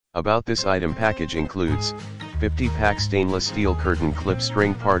About this item: package includes 50-pack stainless steel curtain clip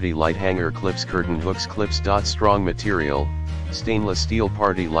string party light hanger clips, curtain hooks clips. Strong material, stainless steel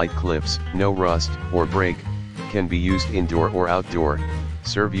party light clips, no rust or break, can be used indoor or outdoor,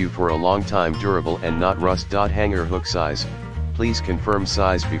 serve you for a long time, durable and not rust. Hanger hook size, please confirm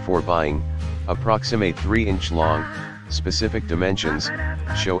size before buying, approximate 3-inch long, specific dimensions,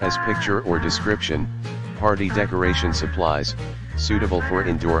 show as picture or description. Party decoration supplies, suitable for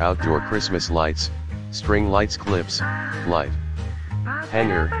indoor-outdoor Christmas lights, string lights, clips, light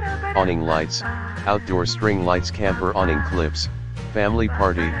hanger, awning lights, outdoor string lights, camper awning clips, family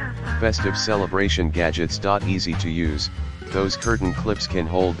party, festive celebration gadgets. Easy to use, those curtain clips can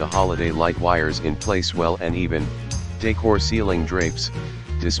hold the holiday light wires in place well, and even decor ceiling drapes,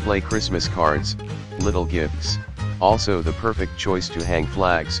 display Christmas cards, little gifts. Also the perfect choice to hang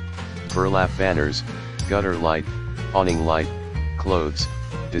flags, burlap banners, gutter light, awning light, clothes,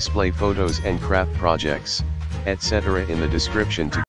 display photos and craft projects, etc. in the description to